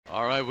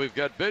All right, we've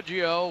got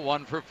Biggio,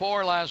 1 for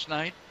 4 last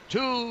night.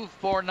 2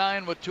 for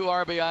 9 with 2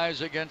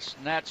 RBIs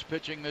against Nats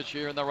pitching this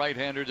year, and the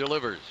right-hander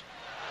delivers.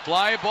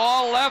 Fly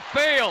ball left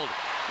field.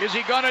 Is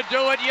he going to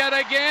do it yet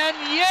again?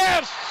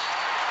 Yes!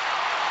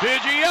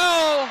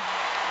 Biggio!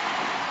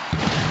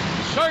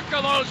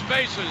 Circle those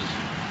bases.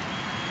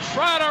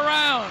 Trot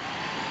around.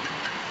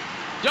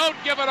 Don't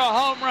give it a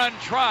home run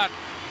trot.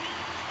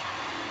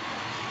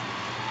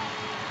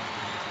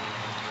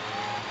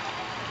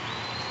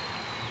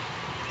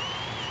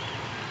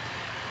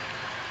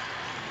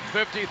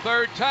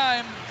 '53rd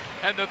time,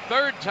 and the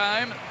 3rd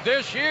time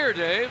this year,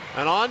 Dave.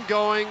 An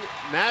ongoing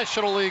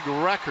National League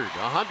record.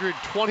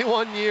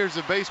 121 years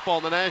of baseball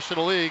in the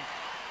National League.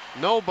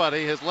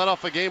 Nobody has let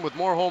off a game with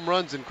more home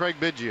runs than Craig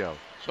Biggio.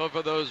 So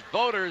for those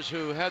voters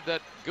who had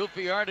that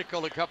goofy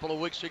article a couple of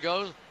weeks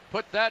ago,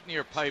 put that in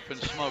your pipe and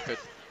smoke it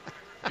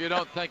if you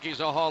don't think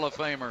he's a Hall of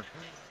Famer.